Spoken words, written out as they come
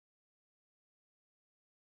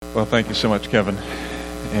Well, thank you so much, Kevin.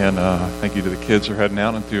 And thank you to the kids who are heading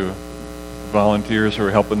out and to volunteers who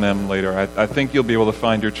are helping them later. I think you'll be able to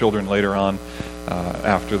find your children later on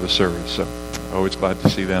after the service. So always glad to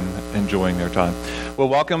see them enjoying their time. Well,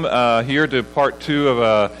 welcome here to part 2 of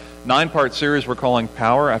a 9-part series we're calling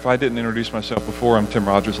Power. If I didn't introduce myself before, I'm Tim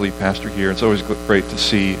Rogers, lead pastor here. It's always great to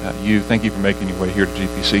see you. Thank you for making your way here to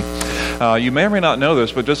GPC. You may or may not know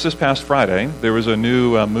this, but just this past Friday, there was a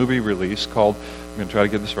new movie release called, I'm going to try to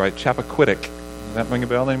get this right, Chappaquiddick. Does that ring a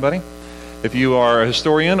bell to anybody? If you are a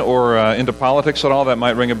historian or into politics at all, that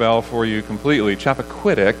might ring a bell for you completely.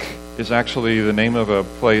 Chappaquiddick is actually the name of a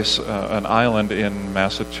place, an island in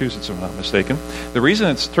Massachusetts, if I'm not mistaken. The reason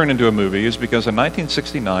it's turned into a movie is because in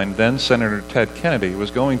 1969, then Senator Ted Kennedy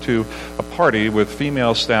was going to a party with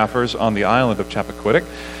female staffers on the island of Chappaquiddick,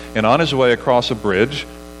 and on his way across a bridge,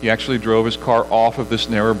 he actually drove his car off of this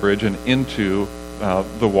narrow bridge and into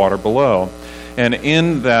the water below. And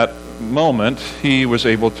in that moment, he was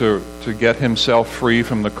able to get himself free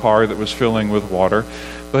from the car that was filling with water,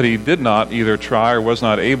 but he did not either try or was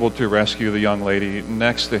not able to rescue the young lady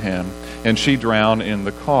next to him, and she drowned in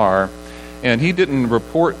the car. And he didn't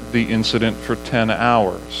report the incident for 10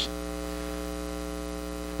 hours,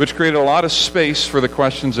 which created a lot of space for the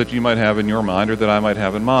questions that you might have in your mind or that I might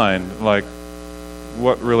have in mind, like,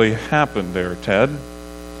 what really happened there, Ted?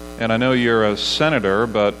 And I know you're a senator,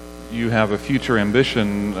 but you have a future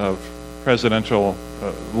ambition of presidential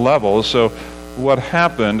level, so what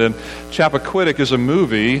happened? And Chappaquiddick is a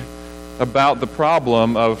movie about the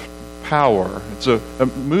problem of power. It's a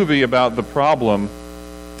movie about the problem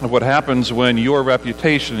of what happens when your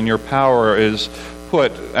reputation and your power is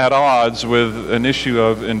put at odds with an issue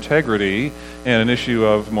of integrity and an issue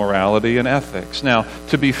of morality and ethics. Now,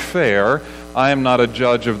 to be fair, I am not a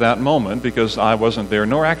judge of that moment because I wasn't there,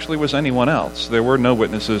 nor actually was anyone else. There were no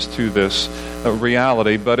witnesses to this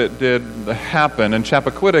reality, but it did happen. And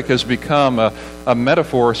Chappaquiddick has become a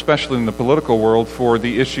metaphor, especially in the political world, for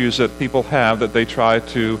the issues that people have that they try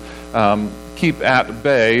to keep at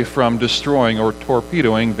bay from destroying or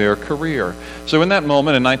torpedoing their career. So in that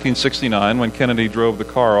moment in 1969, when Kennedy drove the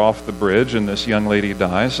car off the bridge and this young lady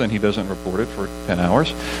dies, and he doesn't report it for 10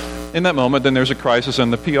 hours, in that moment, then there's a crisis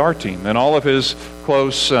in the PR team, and all of his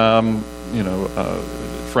close, friends,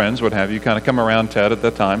 what have you, kind of come around Ted at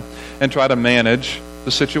that time and try to manage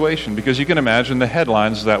the situation, because you can imagine the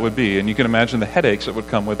headlines that would be, and you can imagine the headaches that would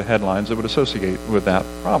come with the headlines that would associate with that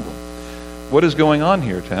problem. What is going on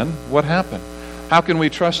here, Ted? What happened? How can we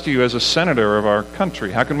trust you as a senator of our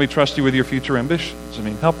country? How can we trust you with your future ambitions? I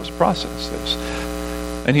mean, help us process this.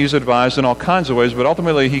 And he's advised in all kinds of ways, but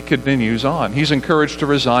ultimately he continues on. He's encouraged to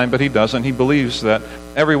resign, but he doesn't. He believes that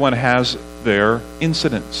everyone has their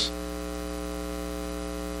incidents.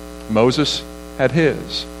 Moses had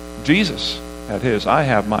his. Jesus had his. I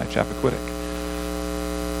have my Chappaquiddick.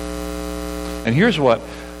 And here's what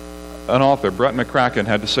an author, Brett McCracken,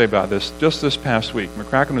 had to say about this just this past week.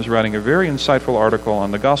 McCracken was writing a very insightful article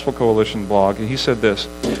on the Gospel Coalition blog, and he said this: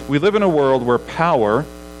 "We live in a world where power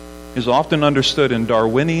is often understood in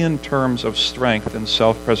Darwinian terms of strength and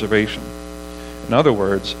self-preservation." In other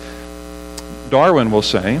words, Darwin will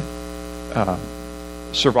say,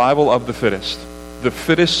 survival of the fittest. The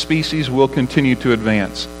fittest species will continue to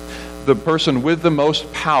advance. The person with the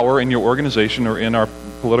most power in your organization or in our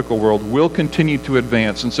political world will continue to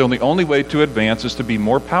advance. And so the only way to advance is to be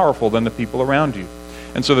more powerful than the people around you.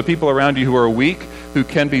 And so the people around you who are weak, who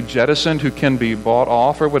can be jettisoned, who can be bought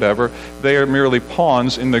off or whatever, they are merely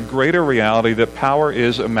pawns in the greater reality that power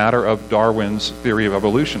is a matter of Darwin's theory of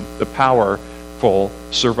evolution. The powerful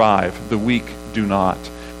survive, the weak do not.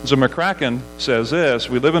 So McCracken says this: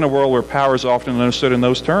 we live in a world where power is often understood in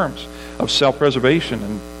those terms of self-preservation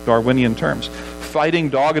in Darwinian terms. Fighting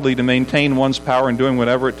doggedly to maintain one's power and doing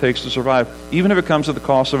whatever it takes to survive, even if it comes at the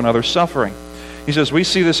cost of another's suffering. He says, we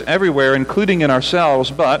see this everywhere, including in ourselves,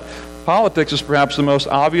 but politics is perhaps the most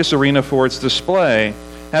obvious arena for its display.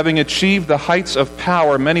 Having achieved the heights of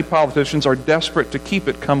power, many politicians are desperate to keep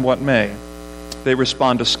it come what may. They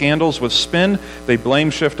respond to scandals with spin. They blame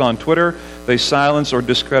shift on Twitter. They silence or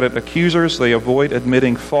discredit accusers. They avoid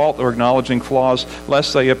admitting fault or acknowledging flaws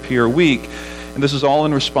lest they appear weak. And this is all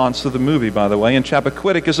in response to the movie, by the way. And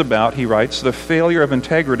Chappaquiddick is about, he writes, the failure of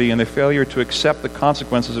integrity and the failure to accept the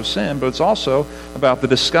consequences of sin. But it's also about the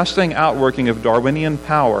disgusting outworking of Darwinian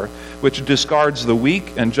power, which discards the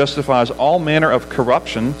weak and justifies all manner of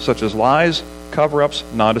corruption, such as lies, cover-ups,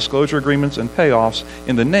 non-disclosure agreements, and payoffs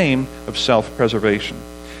in the name of self-preservation.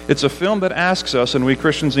 It's a film that asks us, and we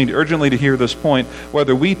Christians need urgently to hear this point,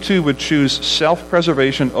 whether we too would choose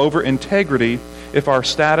self-preservation over integrity if our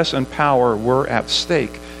status and power were at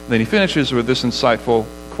stake. And then he finishes with this insightful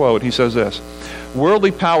quote. quote. He says this, "Worldly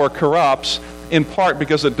power corrupts in part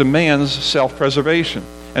because it demands self-preservation.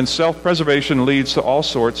 And self-preservation leads to all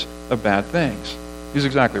sorts of bad things." He's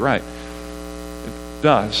exactly right. It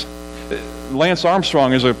does. Lance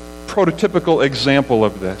Armstrong is a prototypical example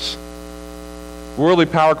of this. Worldly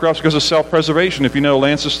power corrupts because of self-preservation. If you know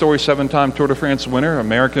Lance's story, 7-time Tour de France winner,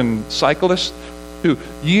 American cyclist, who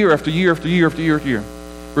year after year after year after year after year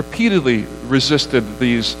repeatedly resisted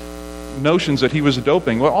these notions that he was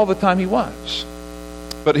doping. Well, all the time he was.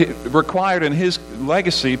 But it required in his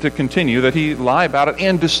legacy to continue that he lie about it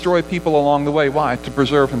and destroy people along the way. Why? To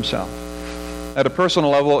preserve himself. At a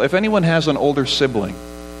personal level, if anyone has an older sibling,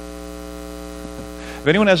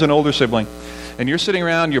 and you're sitting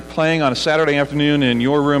around, you're playing on a Saturday afternoon in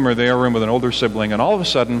your room or their room with an older sibling, and all of a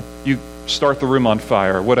sudden you start the room on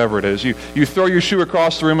fire, whatever it is. You throw your shoe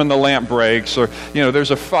across the room and the lamp breaks, or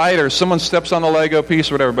there's a fight, or someone steps on the Lego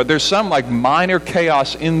piece, or whatever. But there's some minor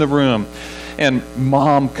chaos in the room, and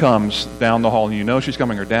mom comes down the hall, and you know she's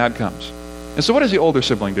coming, or dad comes. And so what does the older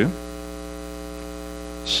sibling do?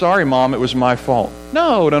 "Sorry, Mom, it was my fault."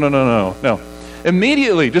 No.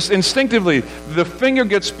 Immediately, just instinctively, the finger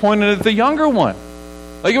gets pointed at the younger one.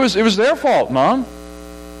 Like it was their fault, Mom.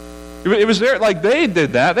 It was their, they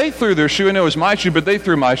did that. They threw their shoe, and it was my shoe, but they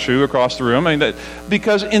threw my shoe across the room.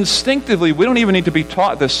 Because instinctively, we don't even need to be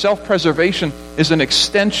taught this. Self-preservation is an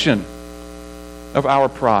extension of our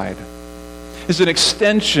pride. It's an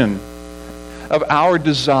extension of our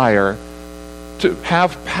desire to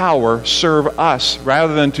have power serve us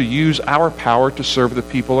rather than to use our power to serve the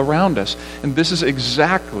people around us. And this is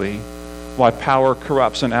exactly why power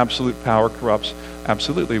corrupts, and absolute power corrupts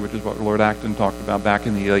absolutely, which is what Lord Acton talked about back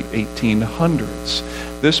in the late 1800s.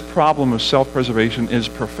 This problem of self-preservation is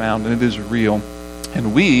profound, and it is real.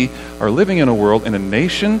 And we are living in a world, in a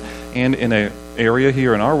nation, and in an area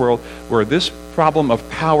here in our world where this problem of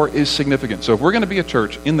power is significant. So if we're going to be a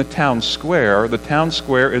church in the town square is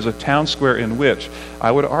a town square in which I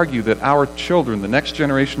would argue that our children, the next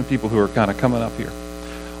generation of people who are kind of coming up here,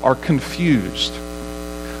 are confused,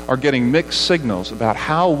 are getting mixed signals about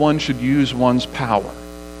how one should use one's power.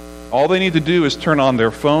 All they need to do is turn on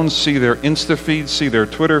their phones, see their Insta feeds, see their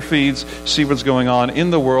Twitter feeds, see what's going on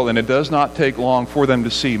in the world, and it does not take long for them to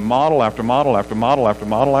see model after model after model after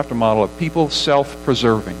model after model of people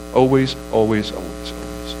self-preserving. Always, always, always,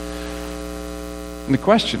 always. And the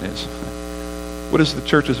question is, what is the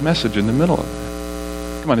church's message in the middle of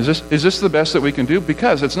that? Come on, is this the best that we can do?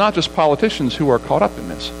 Because it's not just politicians who are caught up in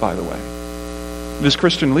this, by the way. It is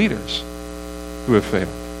Christian leaders who have failed,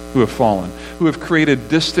 who have fallen, who have created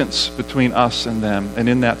distance between us and them, and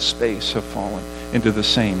in that space have fallen into the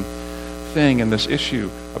same thing. And this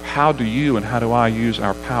issue of how do you and how do I use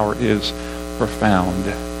our power is profound.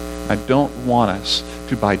 I don't want us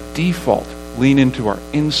to, by default, lean into our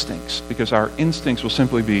instincts, because our instincts will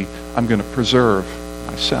simply be, I'm going to preserve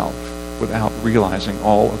myself, without realizing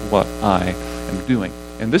all of what I am doing.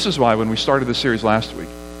 And this is why when we started this series last week,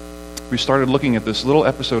 we started looking at this little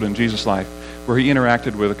episode in Jesus' life where he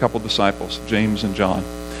interacted with a couple disciples, James and John.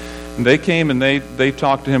 And they came and they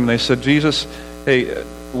talked to him and they said, Jesus, hey,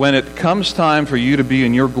 when it comes time for you to be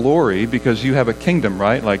in your glory, because you have a kingdom,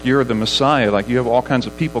 right? Like you're the Messiah, like you have all kinds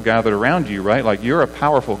of people gathered around you, right? Like you're a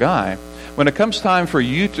powerful guy. When it comes time for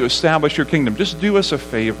you to establish your kingdom, just do us a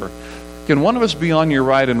favor. Can one of us be on your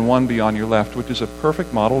right and one be on your left, which is a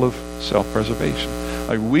perfect model of self-preservation.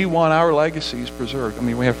 Like we want our legacies preserved. I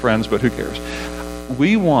mean, we have friends, but who cares?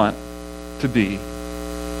 We want to be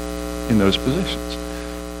in those positions.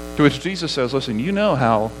 To which Jesus says, listen, you know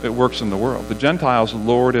how it works in the world. The Gentiles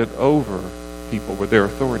lord it over people with their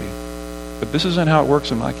authority. But this isn't how it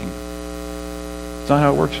works in my kingdom. It's not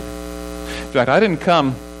how it works here. In fact, I didn't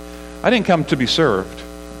come to be served,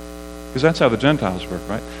 because that's how the Gentiles work,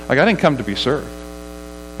 right? Like I didn't come to be served,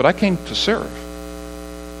 but I came to serve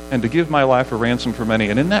and to give my life a ransom for many.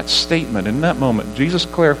 And in that statement, in that moment, Jesus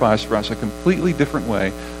clarifies for us a completely different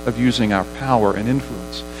way of using our power and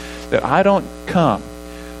influence. That I don't come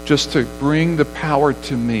just to bring the power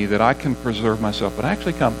to me that I can preserve myself, but I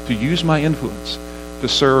actually come to use my influence to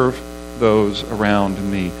serve those around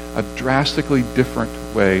me. A drastically different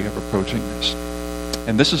way of approaching this.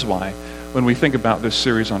 And this is why when we think about this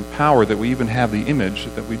series on power that we even have the image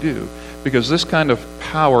that we do. Because this kind of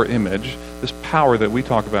power image, this power that we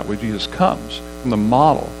talk about with Jesus, comes from the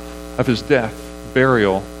model of his death,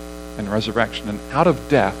 burial, and resurrection. And out of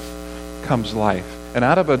death comes life. And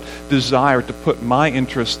out of a desire to put my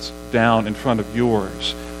interests down in front of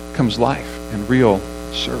yours comes life and real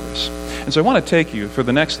service. And so I want to take you, for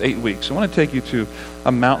the next 8 weeks, I want to take you to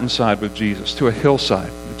a mountainside with Jesus, to a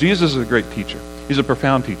hillside. Jesus is a great teacher. He's a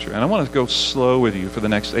profound teacher. And I want to go slow with you for the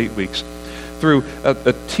next 8 weeks through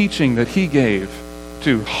a teaching that he gave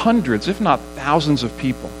to hundreds, if not thousands of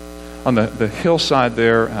people on the hillside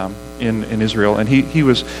there in Israel. And he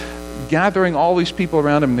was gathering all these people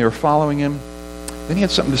around him, and they were following him. Then he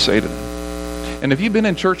had something to say to them. And if you've been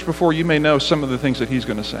in church before, you may know some of the things that he's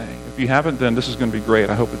going to say. If you haven't, then this is going to be great.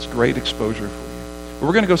 I hope it's great exposure for you. But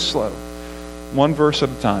we're going to go slow, one verse at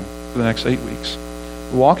a time for the next 8 weeks,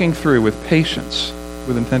 walking through with patience,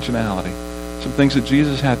 with intentionality, some things that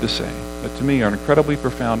Jesus had to say that to me are an incredibly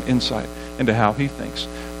profound insight into how he thinks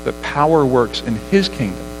that power works in his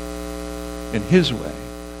kingdom, in his way,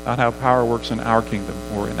 not how power works in our kingdom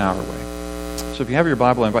or in our way. So if you have your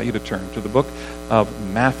Bible, I invite you to turn to the book of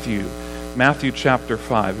Matthew. Matthew chapter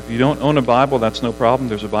 5. If you don't own a Bible, that's no problem.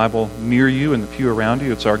 There's a Bible near you in the pew around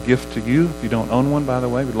you. It's our gift to you. If you don't own one, by the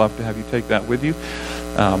way, we'd love to have you take that with you.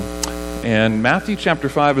 And Matthew chapter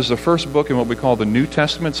 5 is the first book in what we call the New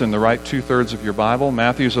Testament. It's in the right 2/3 of your Bible.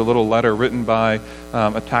 Matthew's a little letter written by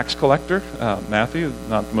a tax collector. Matthew,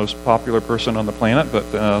 not the most popular person on the planet, but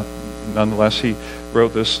nonetheless, he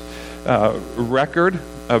wrote this record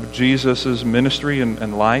of Jesus' ministry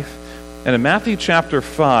and life. And in Matthew chapter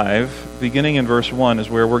 5, beginning in verse 1,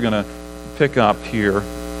 is where we're going to pick up here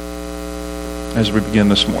as we begin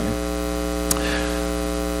this morning.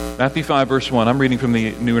 Matthew 5, verse 1, I'm reading from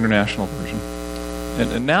the New International Version.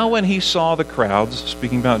 And now when he saw the crowds,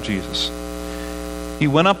 speaking about Jesus, he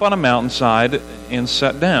went up on a mountainside and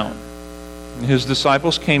sat down. And his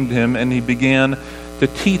disciples came to him, and he began to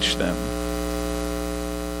teach them,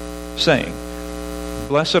 saying,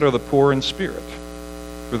 "Blessed are the poor in spirit,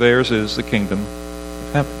 for theirs is the kingdom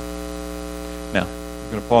of heaven." Now,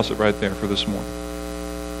 I'm going to pause it right there for this morning.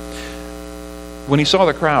 When he saw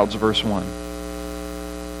the crowds, verse 1.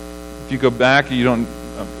 If you go back, in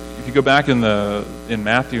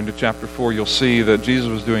Matthew into chapter 4, you'll see that Jesus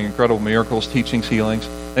was doing incredible miracles, teachings, healings.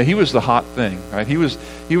 And he was the hot thing, right? He was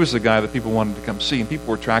the guy that people wanted to come see, and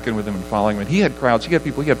people were tracking with him and following him. And he had crowds, he had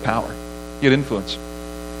people, he had power, he had influence.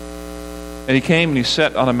 And he came and he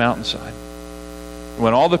sat on a mountainside.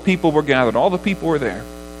 When all the people were gathered, all the people were there,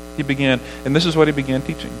 he began, and this is what he began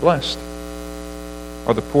teaching. Blessed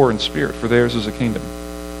are the poor in spirit, for theirs is the kingdom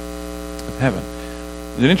of heaven.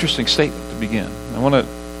 It's an interesting statement to begin. I want to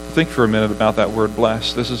think for a minute about that word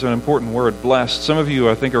blessed. This is an important word, blessed. Some of you,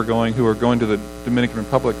 I think, who are going to the Dominican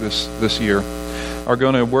Republic this year, are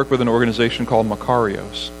going to work with an organization called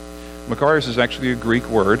Makarios. Makarios is actually a Greek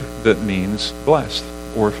word that means blessed,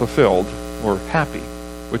 or fulfilled, or happy,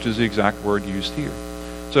 which is the exact word used here.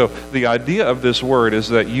 So the idea of this word is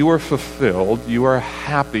that you are fulfilled, you are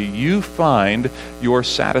happy, you find your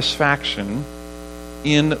satisfaction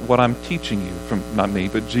in what I'm teaching you, from not me,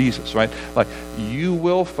 but Jesus, right? Like, you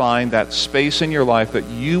will find that space in your life that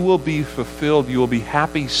you will be fulfilled, you will be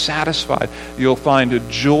happy, satisfied, you'll find a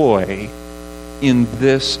joy in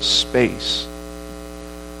this space.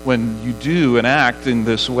 When you do and act in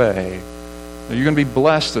this way, you're going to be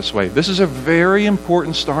blessed this way. This is a very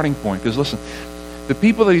important starting point, because listen, the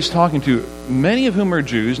people that he's talking to, many of whom are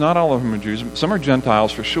Jews, not all of them are Jews, some are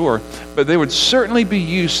Gentiles for sure, but they would certainly be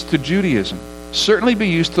used to Judaism, certainly be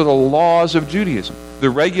used to the laws of Judaism, the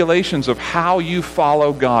regulations of how you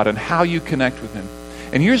follow God and how you connect with him.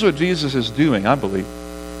 And here's what Jesus is doing, I believe.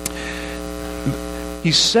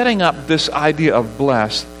 He's setting up this idea of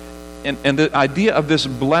blessed, and the idea of this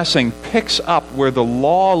blessing picks up where the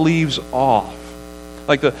law leaves off.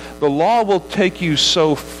 Like the law will take you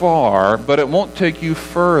so far, but it won't take you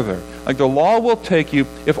further. Like the law will take you,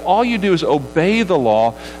 if all you do is obey the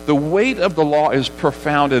law, the weight of the law is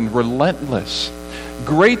profound and relentless.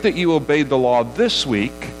 Great that you obeyed the law this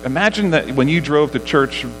week. Imagine that when you drove to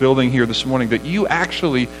church building here this morning, that you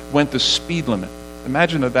actually went the speed limit.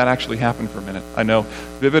 Imagine that actually happened for a minute. I know,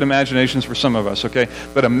 vivid imaginations for some of us, okay?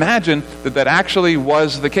 But imagine that actually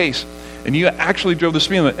was the case. And you actually drove the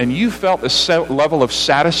speed limit, and you felt a level of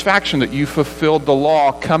satisfaction that you fulfilled the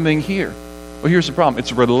law coming here. Well, here's the problem.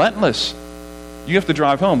 It's relentless. You have to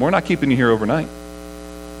drive home. We're not keeping you here overnight.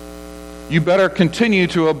 You better continue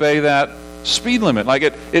to obey that speed limit. Like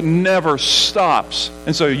it never stops.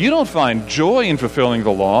 And so you don't find joy in fulfilling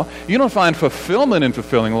the law. You don't find fulfillment in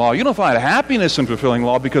fulfilling the law. You don't find happiness in fulfilling the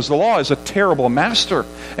law, because the law is a terrible master,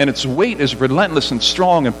 and its weight is relentless and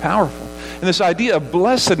strong and powerful. And this idea of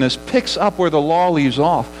blessedness picks up where the law leaves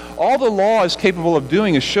off. All the law is capable of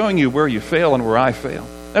doing is showing you where you fail and where I fail.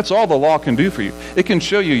 That's all the law can do for you. It can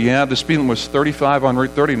show you, the speed limit was 35 on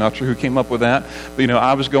Route 30. Not sure who came up with that. But,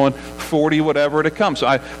 I was going 40, whatever to come. So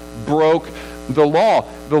I broke the law.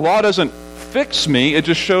 The law doesn't fix me. It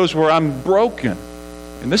just shows where I'm broken.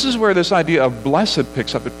 And this is where this idea of blessed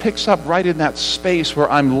picks up. It picks up right in that space where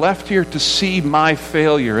I'm left here to see my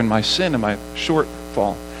failure and my sin and my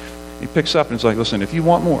shortfall. He picks up and it's like, listen, if you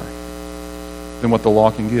want more than what the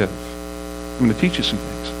law can give, I'm going to teach you some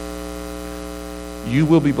things. You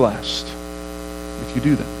will be blessed if you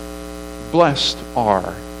do them. Blessed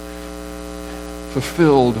are,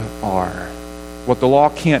 fulfilled are, what the law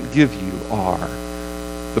can't give you are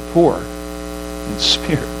the poor in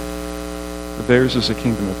spirit. For theirs is the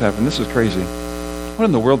kingdom of heaven. This is crazy. What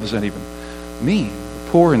in the world does that even mean?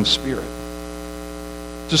 Poor in spirit.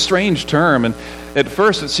 It's a strange term, and at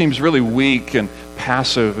first it seems really weak and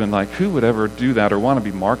passive and like, who would ever do that or want to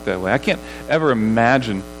be marked that way? I can't ever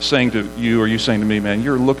imagine saying to you or you saying to me, man,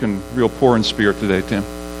 you're looking real poor in spirit today, Tim.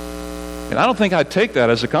 And I don't think I'd take that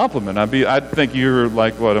as a compliment. I'd think you're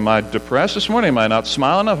like, what, am I depressed this morning? Am I not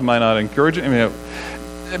smiling enough? Am I not encouraging? I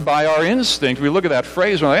mean, by our instinct, we look at that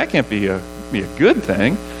phrase, we're like, that can't be a good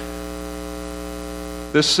thing.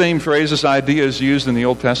 This same phrase, this idea is used in the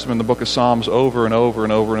Old Testament, in the book of Psalms, over and over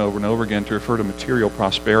and over and over and over again to refer to material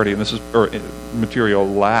prosperity, or material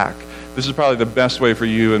lack. This is probably the best way for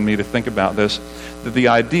you and me to think about this. That the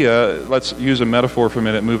idea, let's use a metaphor for a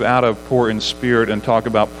minute, move out of poor in spirit and talk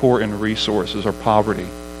about poor in resources or poverty.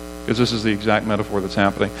 Because this is the exact metaphor that's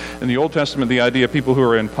happening. In the Old Testament, the idea of people who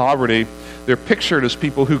are in poverty, they're pictured as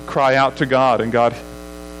people who cry out to God, and God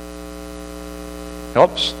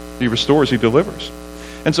helps, He restores, He delivers.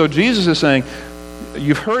 And so Jesus is saying,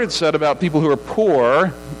 you've heard it said about people who are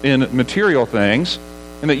poor in material things,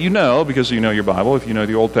 and that you know, because you know your Bible, if you know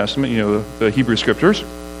the Old Testament, you know the Hebrew Scriptures,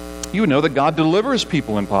 you know that God delivers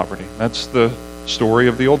people in poverty. That's the story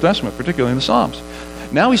of the Old Testament, particularly in the Psalms.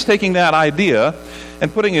 Now He's taking that idea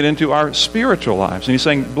and putting it into our spiritual lives. And He's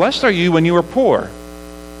saying, blessed are you when you are poor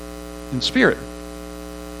in spirit.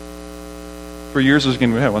 For years, I was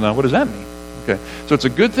going, well, now what does that mean? Okay, so it's a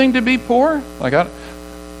good thing to be poor?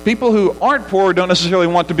 People who aren't poor don't necessarily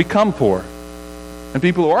want to become poor. And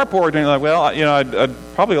people who are poor are like, well, I'd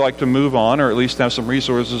probably like to move on or at least have some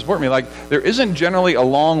resources to support me. Like, there isn't generally a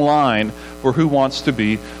long line for who wants to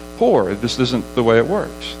be poor. This isn't the way it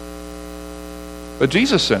works. But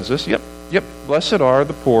Jesus says this, yep, blessed are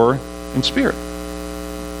the poor in spirit.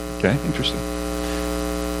 Okay, interesting.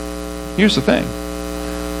 Here's the thing.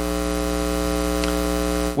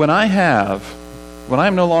 When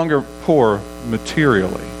I'm no longer poor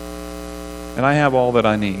materially, and I have all that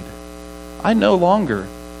I need, I no longer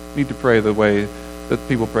need to pray the way that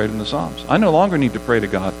people prayed in the Psalms. I no longer need to pray to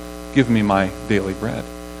God, give me my daily bread.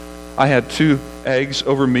 I had 2 eggs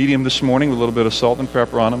over medium this morning with a little bit of salt and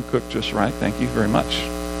pepper on them, cooked just right. Thank you very much.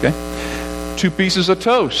 Okay. 2 pieces of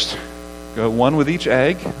toast. Go 1 with each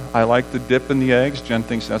egg. I like to dip in the eggs. Jen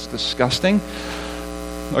thinks that's disgusting.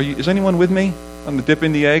 Is anyone with me on the dip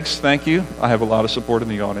in the eggs? Thank you. I have a lot of support in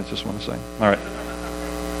the audience, just want to say. All right.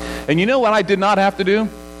 And you know what I did not have to do?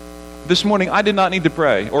 This morning, I did not need to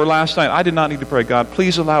pray. Or last night, I did not need to pray, God,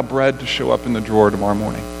 please allow bread to show up in the drawer tomorrow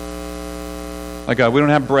morning. Like, God, we don't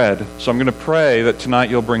have bread, so I'm going to pray that tonight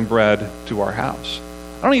you'll bring bread to our house.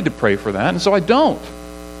 I don't need to pray for that, and so I don't.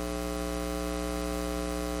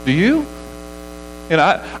 Do you? And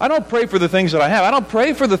I don't pray for the things that I have. I don't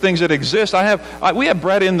pray for the things that exist. We have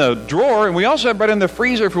bread in the drawer, and we also have bread in the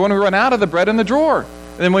freezer for when we run out of the bread in the drawer.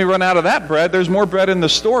 And then when we run out of that bread, there's more bread in the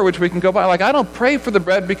store, which we can go buy. Like, I don't pray for the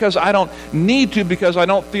bread because I don't need to, because I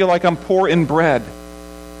don't feel like I'm poor in bread.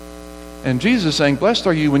 And Jesus is saying, blessed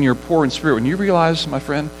are you when you're poor in spirit. When you realize, my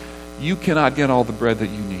friend, you cannot get all the bread that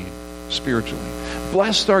you need spiritually.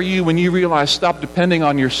 Blessed are you when you realize, stop depending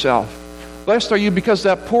on yourself. Blessed are you because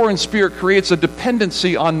that poor in spirit creates a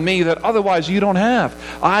dependency on me that otherwise you don't have.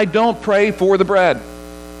 I don't pray for the bread.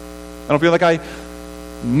 I don't feel like I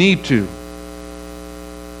need to.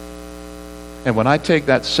 And when I take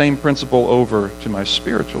that same principle over to my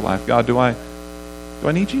spiritual life, God, do I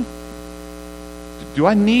need you? Do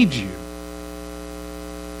I need you?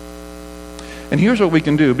 And here's what we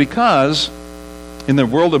can do. Because in the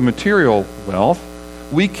world of material wealth,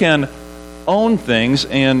 we can own things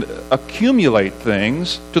and accumulate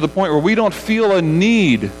things to the point where we don't feel a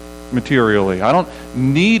need materially. I don't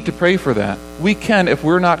need to pray for that. We can, if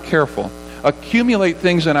we're not careful, accumulate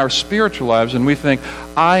things in our spiritual lives, and we think,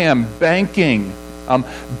 I am banking, I'm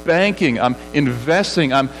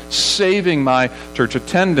investing, I'm saving my church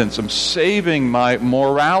attendance, I'm saving my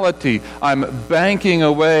morality, I'm banking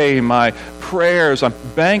away my prayers, I'm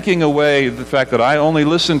banking away the fact that I only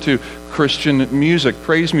listen to Christian music,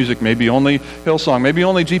 praise music, maybe only Hillsong, maybe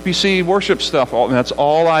only GPC worship stuff, and that's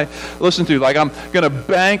all I listen to. Like, I'm going to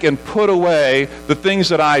bank and put away the things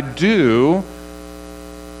that I do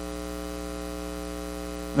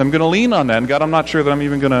I'm going to lean on that. And God, I'm not sure that I'm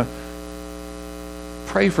even going to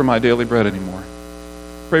pray for my daily bread anymore.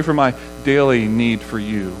 Pray for my daily need for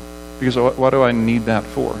you. Because what do I need that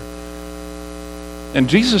for? And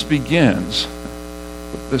Jesus begins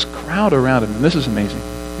with this crowd around him. And this is amazing.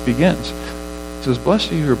 He begins. He says,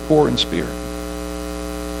 blessed are you who are poor in spirit.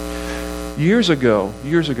 Years ago,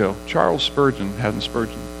 Charles Spurgeon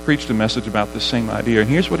preached a message about this same idea. And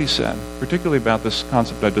here's what he said, particularly about this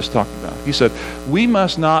concept I just talked about. He said, we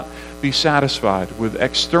must not be satisfied with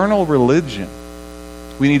external religion.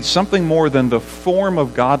 We need something more than the form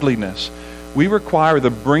of godliness. We require the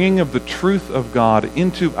bringing of the truth of God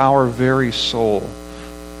into our very soul.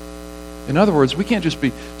 In other words, we can't just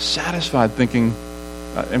be satisfied thinking,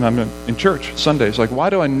 I'm in church Sundays, like, why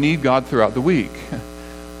do I need God throughout the week?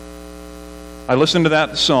 I listen to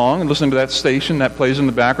that song and listen to that station that plays in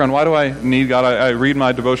the background. Why do I need God? I read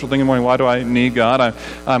my devotional thing in the morning. Why do I need God?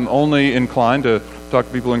 I'm only inclined to talk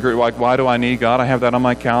to people in group. Like, why do I need God? I have that on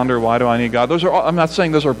my calendar. Why do I need God? I'm not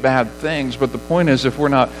saying those are bad things, but the point is, if we're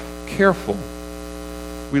not careful,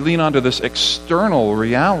 we lean onto this external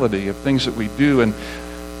reality of things that we do and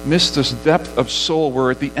miss this depth of soul where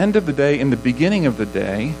at the end of the day, in the beginning of the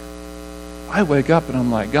day, I wake up and I'm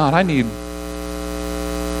like, God, I need you.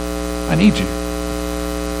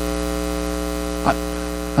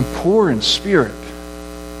 I'm poor in spirit.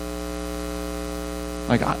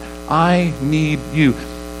 Like, I need you.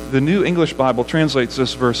 The New English Bible translates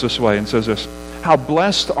this verse this way and says this, how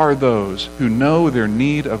blessed are those who know their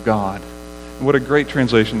need of God. And what a great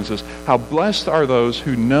translation this is. How blessed are those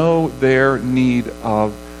who know their need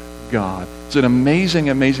of God. It's an amazing,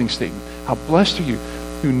 amazing statement. How blessed are you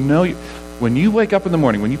who know you. When you wake up in the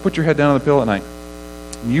morning, when you put your head down on the pillow at night,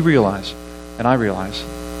 and you realize, and I realize,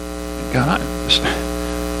 God,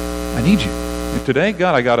 I need you. And today,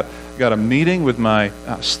 God, I got a meeting with my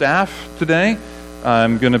staff today.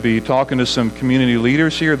 I'm going to be talking to some community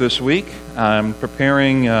leaders here this week. I'm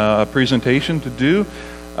preparing a presentation to do.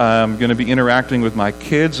 I'm going to be interacting with my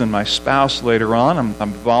kids and my spouse later on. I'm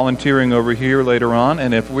volunteering over here later on.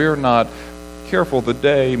 And if we're not careful, the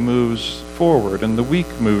day moves forward, and the week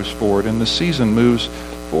moves forward, and the season moves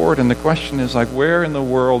forward. And the question is, like, where in the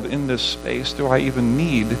world in this space do I even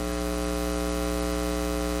need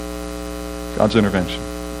God's intervention?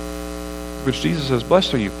 Which Jesus says,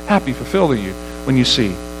 blessed are you, happy, fulfilled are you, when you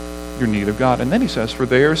see your need of God. And then he says, for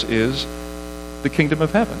theirs is the kingdom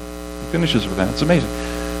of heaven. He finishes with that. It's amazing.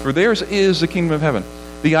 For theirs is the kingdom of heaven.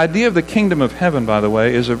 The idea of the kingdom of heaven, by the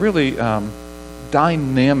way, is a really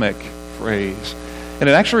dynamic phrase. And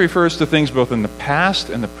it actually refers to things both in the past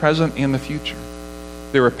and the present and the future.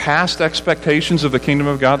 There were past expectations of the kingdom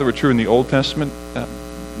of God that were true in the Old Testament, the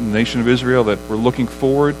nation of Israel, that were looking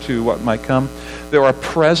forward to what might come. There are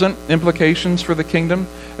present implications for the kingdom,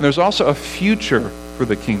 and there's also a future for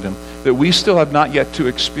the kingdom that we still have not yet to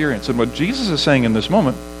experience. And what Jesus is saying in this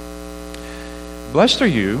moment, blessed are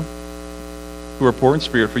you who are poor in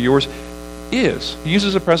spirit, for yours is. He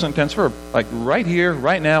uses a present tense verb, like right here,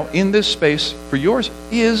 right now, in this space, for yours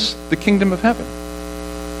is the kingdom of heaven.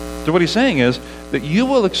 So what he's saying is that you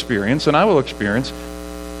will experience, and I will experience,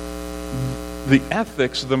 the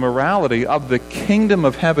ethics, the morality of the kingdom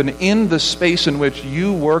of heaven in the space in which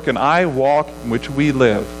you work and I walk, in which we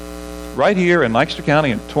live. Right here in Lancaster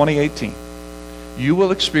County in 2018. You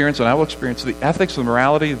will experience, and I will experience, the ethics, the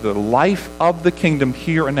morality, the life of the kingdom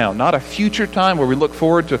here and now. Not a future time where we look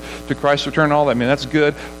forward to Christ's return and all that. I mean, that's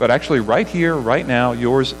good. But actually right here, right now,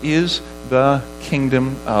 yours is the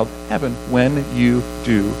kingdom of heaven when you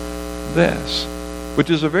do this. Which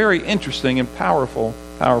is a very interesting and powerful,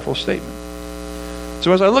 powerful statement.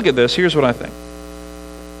 So as I look at this, here's what I think.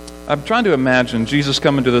 I'm trying to imagine Jesus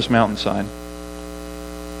coming to this mountainside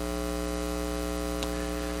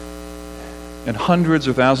and hundreds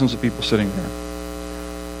or thousands of people sitting there.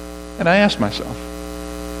 And I ask myself,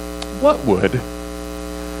 what would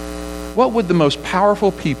the most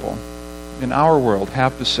powerful people in our world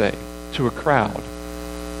have to say to a crowd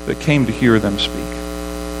that came to hear them speak?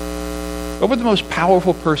 What would the most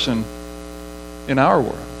powerful person in our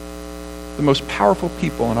world, the most powerful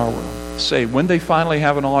people in our world, say when they finally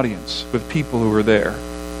have an audience with people who are there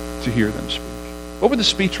to hear them speak? What would the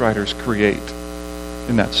speechwriters create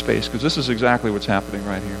in that space? Because this is exactly what's happening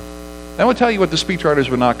right here. I will tell you what the speechwriters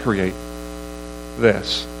would not create.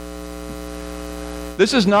 This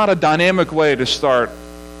is not a dynamic way to start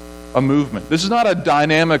a movement. This is not a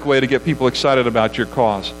dynamic way to get people excited about your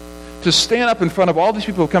cause. To stand up in front of all these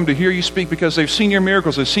people who come to hear you speak because they've seen your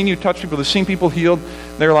miracles, they've seen you touch people, they've seen people healed.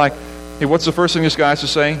 They're like, hey, what's the first thing this guy has to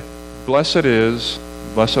say? Blessed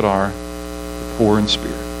are the poor in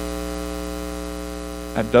spirit.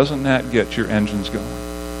 Doesn't that get your engines going?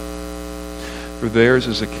 for theirs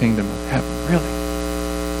is the kingdom of heaven. Really?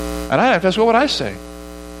 And I have to ask, what would I say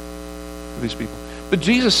to these people? But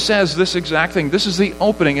Jesus says this exact thing. This is the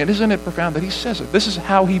opening. And isn't it profound that he says it? This is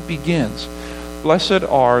how he begins. Blessed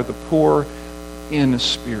are the poor in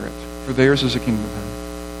spirit, for theirs is the kingdom of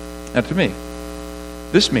heaven. Now to me,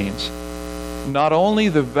 this means not only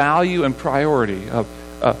the value and priority of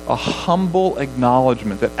a humble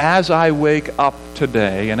acknowledgement that as I wake up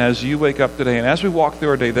today, and as you wake up today, and as we walk through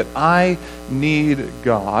our day, that I need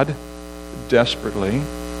God desperately.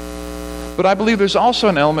 But I believe there's also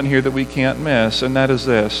an element here that we can't miss, and that is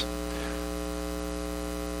this.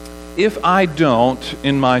 If I don't,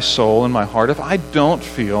 in my soul, in my heart, if I don't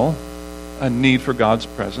feel a need for God's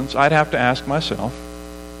presence, I'd have to ask myself,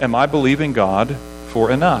 am I believing God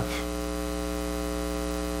for enough?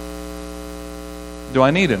 Do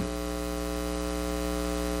I need Him?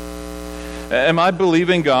 Am I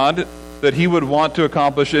believing God that He would want to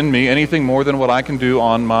accomplish in me anything more than what I can do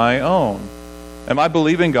on my own? Am I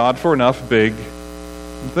believing God for enough big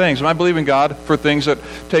things? Am I believing God for things that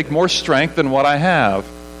take more strength than what I have?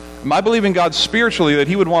 Am I believing God spiritually that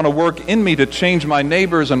He would want to work in me to change my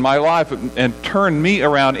neighbors and my life and turn me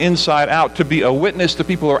around inside out to be a witness to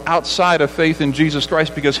people who are outside of faith in Jesus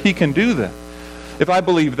Christ because He can do that? If I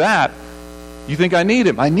believe that, you think I need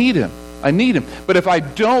Him? I need Him. I need Him. But if I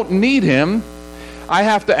don't need Him, I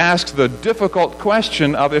have to ask the difficult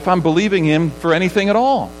question of if I'm believing Him for anything at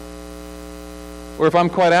all, or if I'm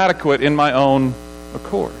quite adequate in my own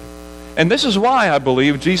accord. And this is why I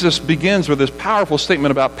believe Jesus begins with this powerful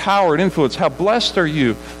statement about power and influence. How blessed are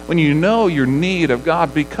you when you know your need of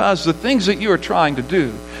God, because the things that you are trying to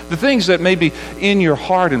do, the things that may be in your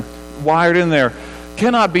heart and wired in there,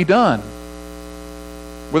 cannot be done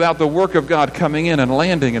without the work of God coming in and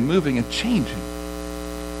landing and moving and changing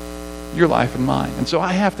your life and mine. And so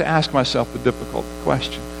I have to ask myself the difficult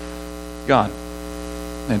question. God,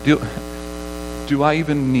 do I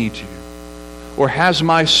even need you? Or has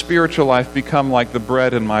my spiritual life become like the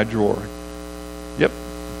bread in my drawer? Yep,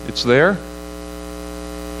 it's there.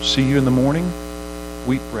 See you in the morning.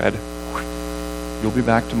 Wheat bread. You'll be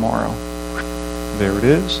back tomorrow. There it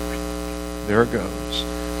is. There it goes.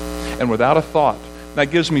 And without a thought, that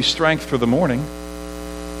gives me strength for the morning,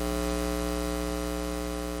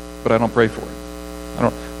 but I don't pray for it. I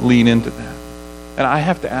don't lean into that. And I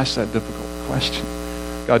have to ask that difficult question.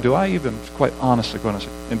 God, do I even, quite honestly,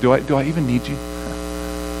 and do I even need you?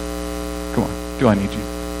 Come on, do I need you?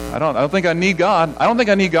 I don't think I need God. I don't think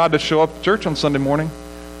I need God to show up to church on Sunday morning.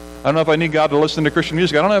 I don't know if I need God to listen to Christian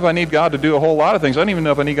music. I don't know if I need God to do a whole lot of things. I don't even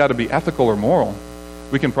know if I need God to be ethical or moral.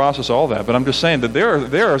 We can process all that, but I'm just saying that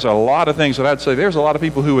there's a lot of things that I'd say there's a lot of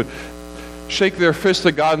people who would shake their fist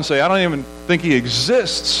at God and say, I don't even think He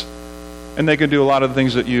exists, and they can do a lot of the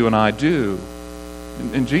things that you and I do.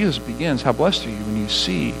 And Jesus begins, how blessed are you when you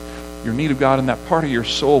see your need of God, and that part of your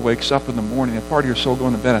soul wakes up in the morning, that part of your soul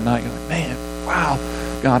going to bed at night. You're like, man, wow,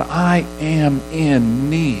 God, I am in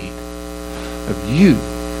need of you.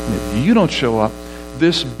 And if you don't show up,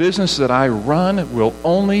 this business that I run will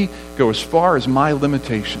only go as far as my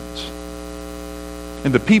limitations.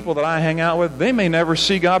 And the people that I hang out with, they may never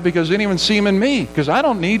see God because they didn't even see Him in me, because I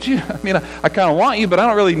don't need you. I mean, I kind of want you, but I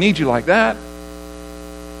don't really need you like that.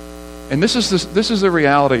 And this is the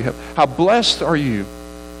reality. How blessed are you?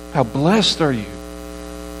 How blessed are you?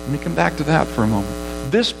 Let me come back to that for a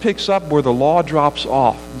moment. This picks up where the law drops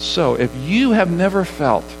off. And so, if you have never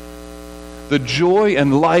felt the joy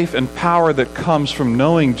and life and power that comes from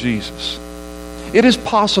knowing Jesus, it is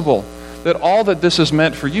possible that all that this has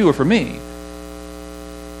meant for you or for me,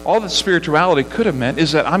 all that spirituality could have meant,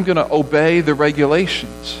 is that I'm going to obey the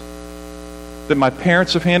regulations that my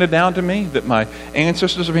parents have handed down to me, that my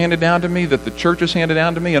ancestors have handed down to me, that the church has handed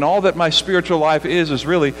down to me, and all that my spiritual life is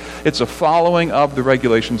really, it's a following of the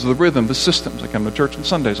regulations, the rhythm, the systems. I come to church on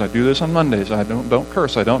Sundays, I do this on Mondays, I don't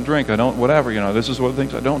curse, I don't drink, I don't whatever, this is what the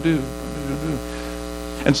things I don't do.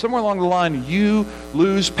 And somewhere along the line, you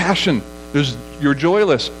lose passion. You're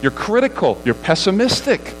joyless, you're critical, you're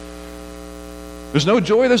pessimistic. There's no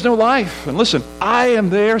joy, there's no life. And listen, I am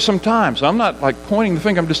there sometimes. I'm not like pointing the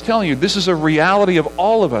finger, I'm just telling you, this is a reality of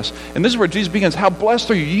all of us. And this is where Jesus begins. How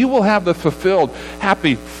blessed are you? You will have the fulfilled,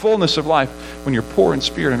 happy fullness of life when you're poor in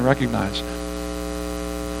spirit and recognize,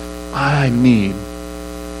 I need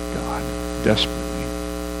God desperately.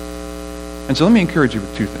 And so let me encourage you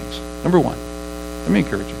with two things. Number one, let me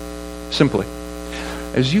encourage you simply.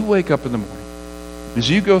 As you wake up in the morning, as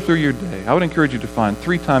you go through your day, I would encourage you to find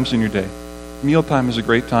 3 times in your day. Mealtime is a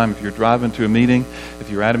great time if you're driving to a meeting,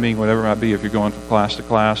 if you're at a meeting, whatever it might be, if you're going from class to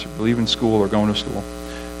class, or leaving school or going to school.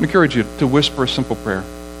 I encourage you to whisper a simple prayer.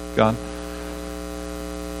 God,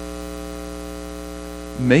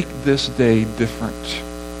 make this day different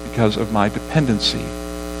because of my dependency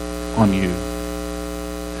on you.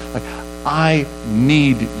 Like, I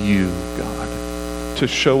need you, God, to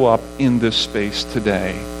show up in this space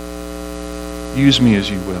today. Use me as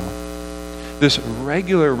you will. This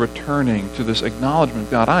regular returning to this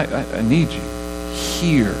acknowledgement, God, I need you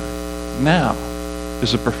here, now,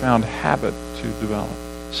 is a profound habit to develop.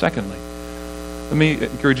 Secondly, let me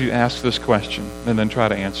encourage you to ask this question and then try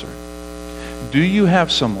to answer it. Do you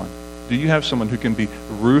have someone who can be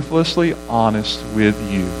ruthlessly honest with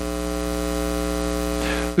you?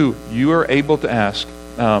 Who you are able to ask,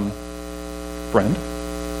 friend,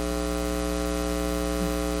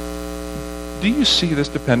 do you see this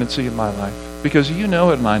dependency in my life? Because you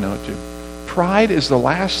know it and I know it too. Pride is the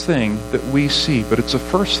last thing that we see, but it's the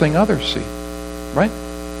first thing others see. Right?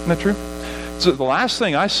 Isn't that true? It's the last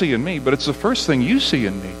thing I see in me, but it's the first thing you see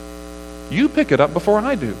in me. You pick it up before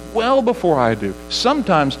I do. Well before I do.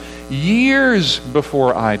 Sometimes years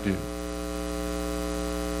before I do.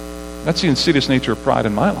 That's the insidious nature of pride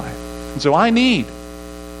in my life. And so we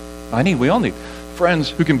all need friends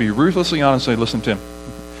who can be ruthlessly honest and say, listen, Tim,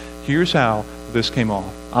 here's how this came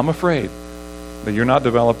off. I'm afraid that you're not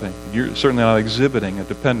developing, you're certainly not exhibiting a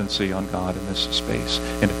dependency on God in this space.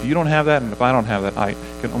 And if you don't have that, and if I don't have that, I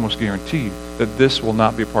can almost guarantee you that this will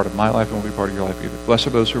not be a part of my life and won't be a part of your life either. Blessed are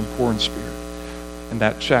those who are poor in spirit. And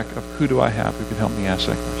that check of who do I have who can help me ask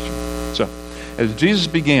that question. So, as Jesus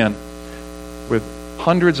began with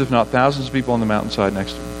hundreds, if not thousands of people on the mountainside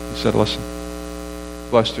next to him, he said, listen,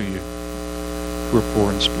 blessed are you who are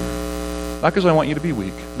poor in spirit. Not because I want you to be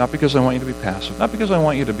weak, not because I want you to be passive, not because I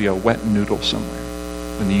want you to be a wet noodle somewhere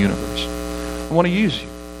in the universe. I want to use you.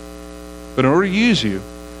 But in order to use you,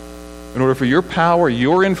 in order for your power,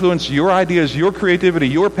 your influence, your ideas, your creativity,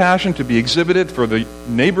 your passion to be exhibited, for the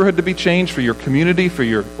neighborhood to be changed, for your community, for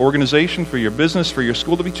your organization, for your business, for your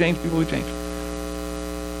school to be changed, people to be changed,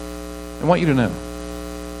 I want you to know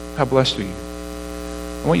how blessed are you.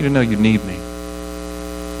 I want you to know you need me.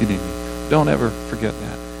 You need me. Don't ever forget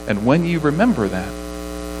that. And when you remember that,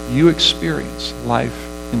 you experience life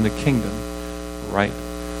in the kingdom right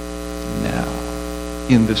now,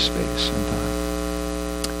 in this space and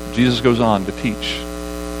time. Jesus goes on to teach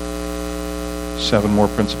 7 more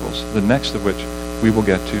principles, the next of which we will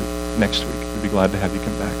get to next week. We'd be glad to have you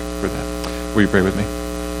come back for that. Will you pray with me?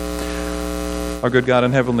 Our good God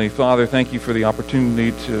and Heavenly Father, thank you for the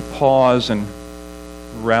opportunity to pause and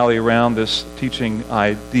rally around this teaching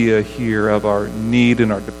idea here of our need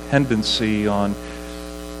and our dependency on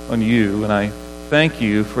you. And I thank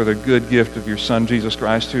you for the good gift of your Son, Jesus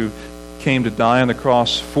Christ, who came to die on the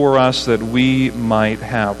cross for us that we might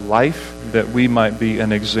have life, that we might be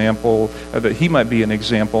an example, that he might be an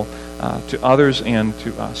example to others and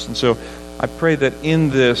to us. And so I pray that in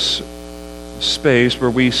this space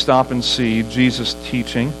where we stop and see Jesus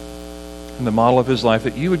teaching and the model of his life,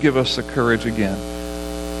 that you would give us the courage again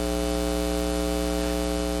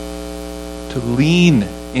to lean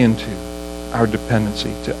into our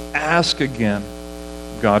dependency, to ask again,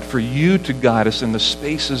 God, for you to guide us in the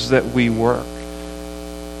spaces that we work,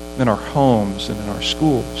 in our homes and in our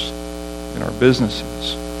schools, in our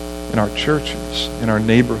businesses, in our churches, in our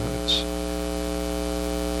neighborhoods,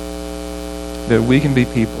 that we can be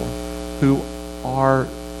people who are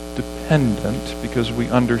dependent because we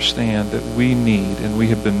understand that we need, and we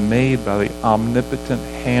have been made by the omnipotent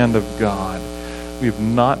hand of God. We have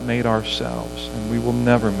not made ourselves, and we will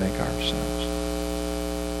never make ourselves.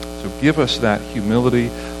 So give us that humility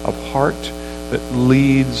of heart that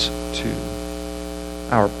leads to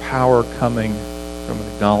our power coming from an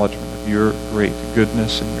acknowledgement of your great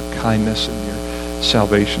goodness and your kindness and your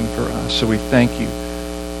salvation for us. So we thank you.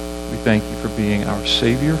 We thank you for being our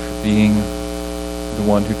Savior, for being the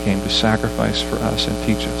one who came to sacrifice for us and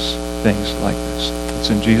teach us things like this. It's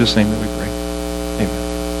in Jesus' name that we pray.